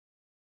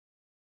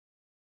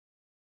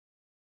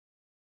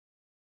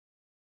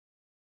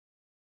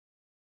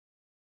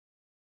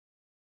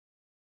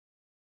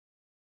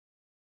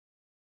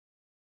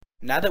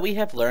Now that we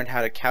have learned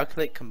how to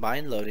calculate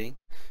combined loading,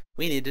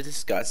 we need to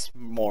discuss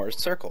Mohr's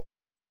circle.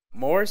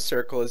 Mohr's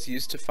circle is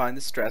used to find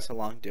the stress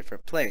along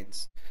different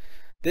planes.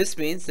 This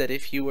means that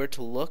if you were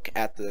to look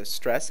at the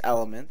stress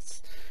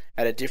elements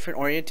at a different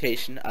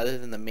orientation other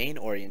than the main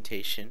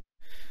orientation,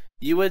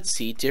 you would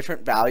see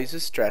different values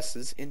of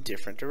stresses in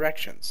different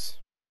directions.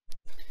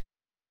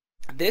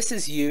 This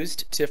is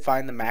used to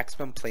find the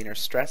maximum planar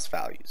stress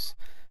values,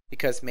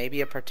 because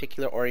maybe a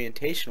particular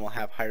orientation will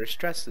have higher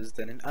stresses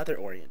than in other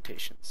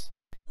orientations.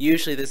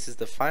 Usually this is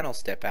the final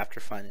step after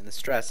finding the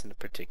stress in a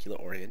particular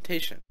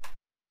orientation.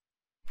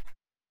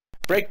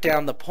 Break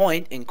down the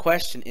point in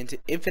question into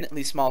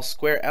infinitely small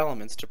square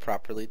elements to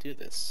properly do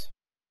this.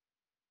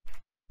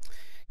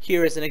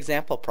 Here is an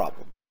example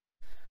problem.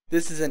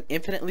 This is an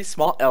infinitely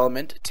small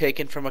element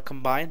taken from a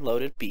combined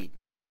loaded beam.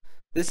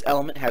 This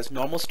element has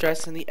normal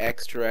stress in the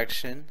x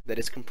direction that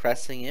is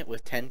compressing it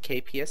with 10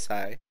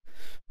 kpsi,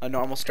 a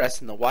normal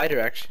stress in the y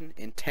direction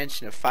in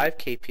tension of 5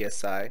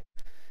 kpsi,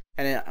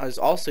 and it is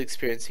also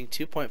experiencing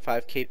 2.5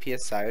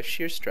 kpsi of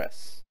shear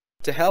stress.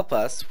 To help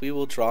us, we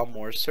will draw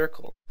Mohr's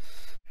circle.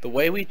 The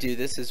way we do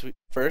this is we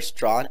first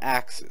draw an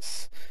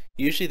axis.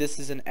 Usually this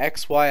is an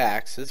xy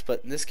axis,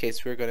 but in this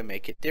case we're going to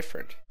make it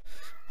different.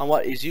 On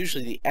what is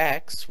usually the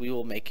x, we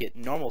will make it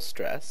normal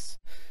stress,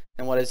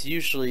 and what is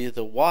usually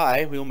the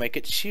y, we will make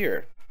it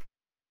shear.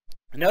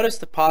 Notice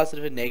the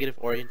positive and negative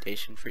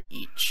orientation for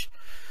each.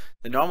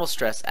 The normal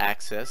stress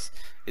axis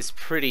is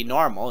pretty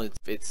normal,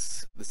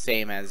 it's the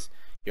same as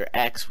your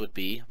x would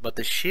be, but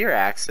the shear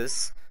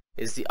axis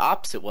is the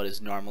opposite what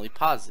is normally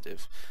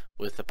positive,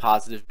 with the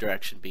positive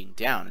direction being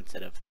down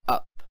instead of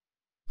up.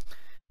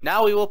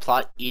 Now we will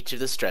plot each of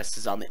the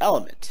stresses on the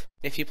element.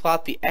 If you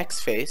plot the x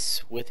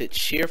face with its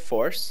shear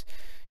force,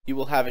 you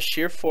will have a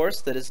shear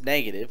force that is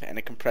negative and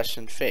a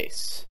compression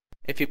face.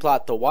 If you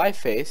plot the y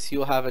face, you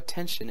will have a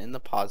tension in the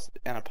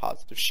positive and a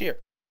positive shear.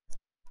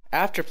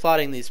 After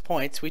plotting these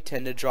points, we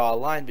tend to draw a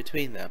line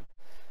between them.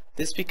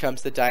 This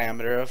becomes the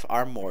diameter of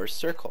our Mohr's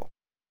circle.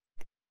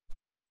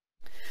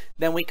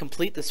 Then we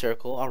complete the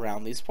circle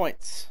around these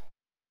points.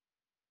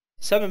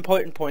 Some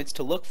important points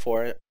to look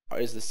for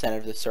is the center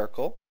of the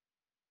circle,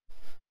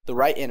 the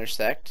right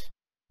intersect,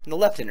 and the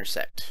left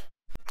intersect.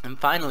 And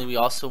finally, we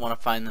also want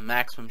to find the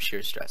maximum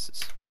shear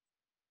stresses.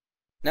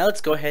 Now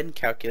let's go ahead and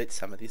calculate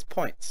some of these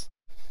points.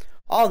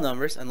 All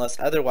numbers, unless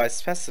otherwise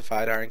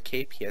specified, are in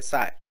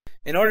kpsi.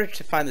 In order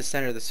to find the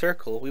center of the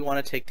circle, we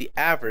want to take the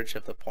average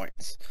of the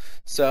points.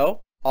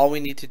 So, all we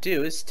need to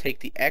do is take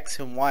the x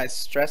and y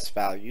stress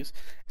values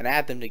and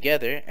add them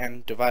together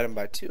and divide them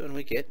by 2, and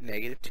we get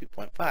negative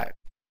 2.5.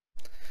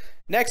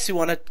 Next, we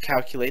want to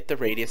calculate the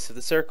radius of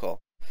the circle.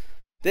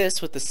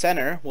 This, with the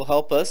center, will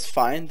help us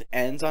find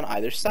ends on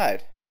either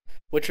side,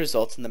 which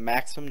results in the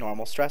maximum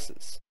normal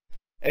stresses.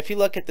 If you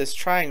look at this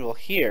triangle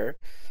here,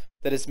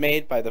 that is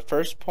made by the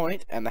first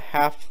point and the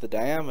half of the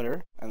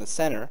diameter and the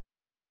center,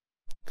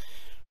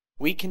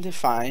 we can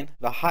define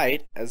the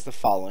height as the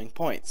following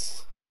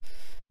points.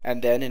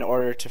 And then in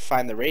order to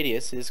find the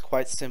radius, it is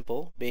quite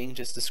simple, being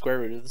just the square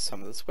root of the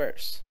sum of the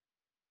squares.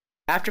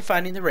 After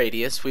finding the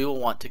radius, we will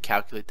want to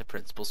calculate the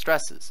principal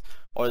stresses,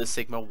 or the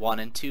sigma 1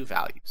 and 2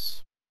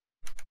 values.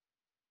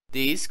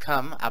 These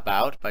come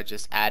about by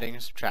just adding or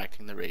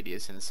subtracting the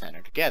radius and the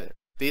center together.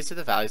 These are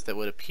the values that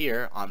would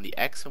appear on the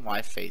x and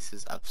y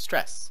faces of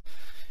stress.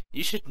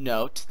 You should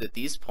note that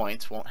these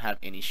points won't have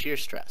any shear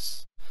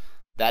stress.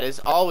 That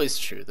is always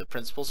true. The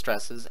principal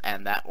stresses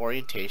and that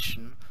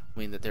orientation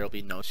mean that there will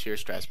be no shear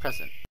stress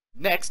present.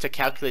 Next, to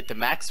calculate the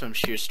maximum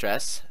shear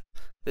stress,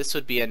 this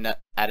would be at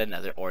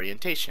another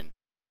orientation.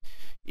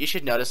 You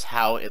should notice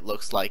how it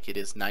looks like it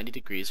is 90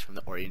 degrees from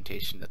the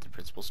orientation that the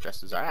principal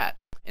stresses are at.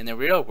 In the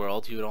real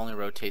world, you would only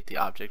rotate the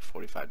object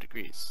 45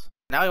 degrees.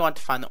 Now we want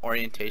to find the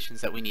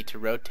orientations that we need to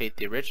rotate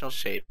the original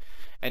shape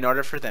in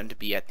order for them to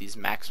be at these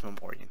maximum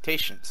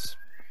orientations.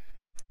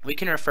 We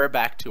can refer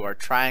back to our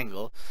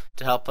triangle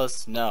to help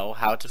us know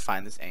how to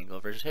find this angle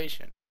of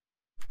rotation.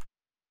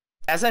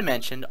 As I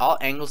mentioned, all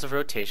angles of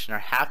rotation are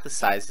half the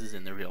sizes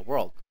in the real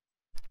world.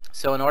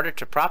 So in order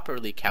to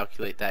properly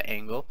calculate that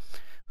angle,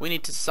 we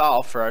need to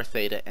solve for our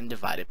theta and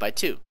divide it by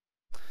 2.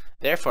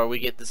 Therefore, we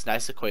get this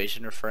nice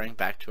equation referring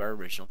back to our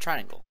original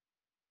triangle.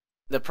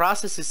 The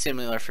process is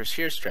similar for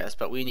shear stress,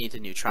 but we need a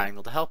new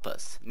triangle to help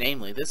us,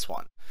 namely this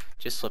one,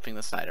 just flipping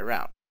the side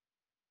around.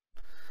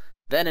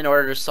 Then in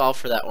order to solve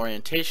for that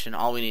orientation,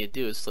 all we need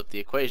to do is flip the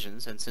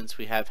equations, and since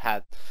we have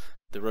had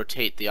the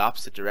rotate the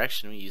opposite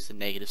direction, we use the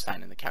negative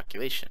sign in the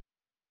calculation.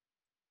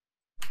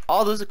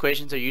 All those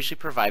equations are usually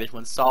provided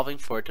when solving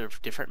for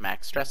different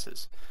max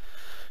stresses.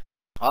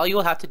 All you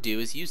will have to do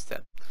is use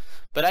them.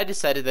 But I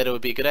decided that it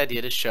would be a good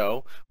idea to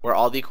show where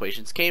all the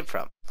equations came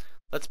from.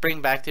 Let's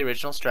bring back the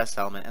original stress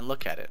element and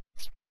look at it.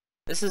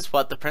 This is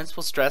what the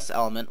principal stress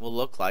element will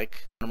look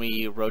like when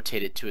we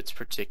rotate it to its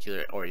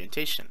particular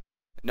orientation.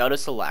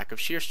 Notice the lack of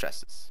shear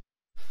stresses.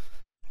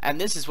 And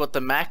this is what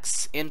the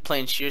max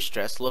in-plane shear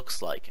stress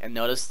looks like, and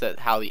notice that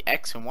how the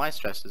x and y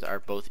stresses are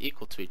both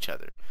equal to each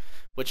other,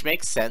 which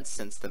makes sense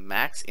since the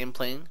max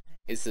in-plane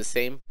is the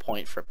same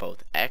point for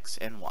both x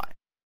and y.